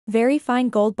VeryFine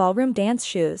Gold Ballroom Dance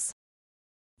Shoes.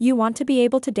 You want to be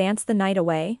able to dance the night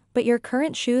away, but your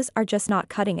current shoes are just not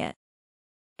cutting it.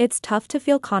 It's tough to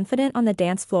feel confident on the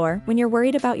dance floor when you're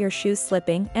worried about your shoes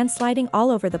slipping and sliding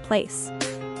all over the place.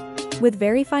 With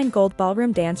VeryFine Gold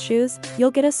Ballroom Dance Shoes,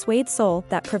 you'll get a suede sole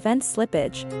that prevents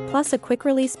slippage, plus a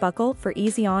quick-release buckle for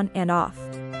easy on and off.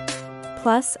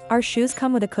 Plus, our shoes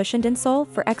come with a cushioned insole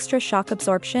for extra shock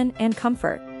absorption and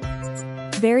comfort.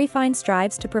 VeryFine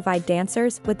strives to provide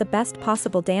dancers with the best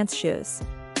possible dance shoes.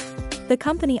 The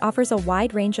company offers a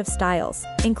wide range of styles,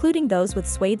 including those with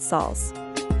suede soles.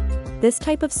 This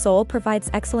type of sole provides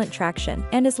excellent traction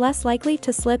and is less likely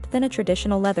to slip than a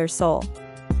traditional leather sole.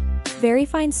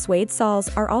 VeryFine suede soles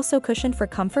are also cushioned for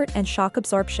comfort and shock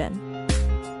absorption.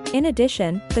 In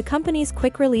addition, the company's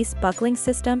quick-release buckling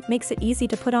system makes it easy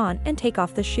to put on and take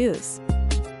off the shoes.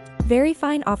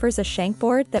 VeryFine offers a shank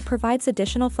board that provides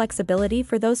additional flexibility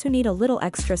for those who need a little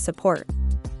extra support.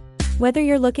 Whether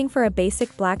you're looking for a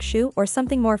basic black shoe or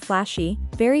something more flashy,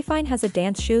 VeryFine has a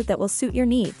dance shoe that will suit your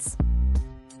needs.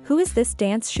 Who is this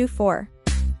dance shoe for?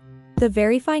 The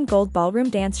VeryFine Gold Ballroom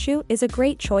Dance Shoe is a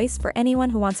great choice for anyone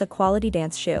who wants a quality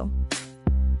dance shoe.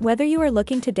 Whether you are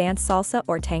looking to dance salsa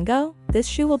or tango, this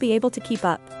shoe will be able to keep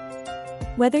up.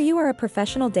 Whether you are a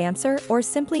professional dancer or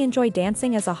simply enjoy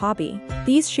dancing as a hobby,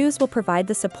 these shoes will provide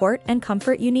the support and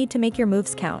comfort you need to make your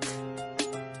moves count.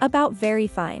 About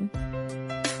VeryFine.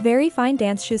 VeryFine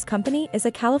Dance Shoes Company is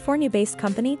a California-based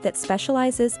company that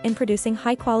specializes in producing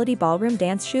high-quality ballroom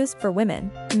dance shoes for women,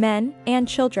 men, and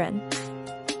children.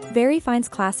 VeryFine's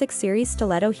Classic Series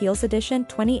Stiletto Heels Edition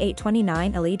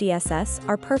 2829 LEDSS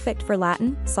are perfect for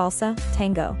Latin, salsa,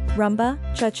 tango, rumba,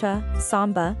 cha-cha,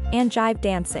 samba, and jive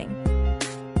dancing.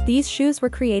 These shoes were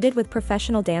created with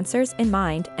professional dancers in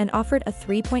mind and offered a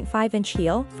 3.5-inch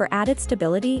heel for added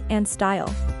stability and style.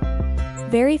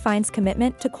 VeryFine's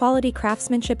commitment to quality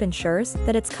craftsmanship ensures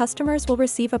that its customers will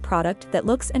receive a product that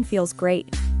looks and feels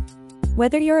great.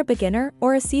 Whether you're a beginner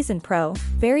or a seasoned pro,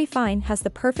 VeryFine has the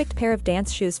perfect pair of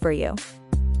dance shoes for you.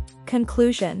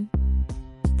 Conclusion.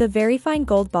 The VeryFine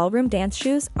Gold Ballroom Dance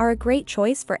Shoes are a great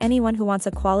choice for anyone who wants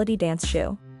a quality dance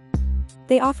shoe.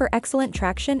 They offer excellent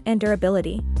traction and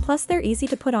durability, plus they're easy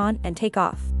to put on and take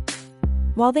off.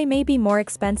 While they may be more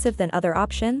expensive than other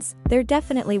options, they're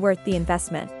definitely worth the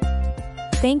investment.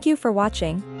 Thank you for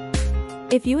watching.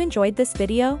 If you enjoyed this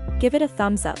video, give it a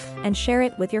thumbs up and share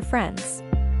it with your friends.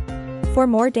 For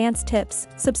more dance tips,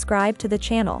 subscribe to the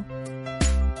channel.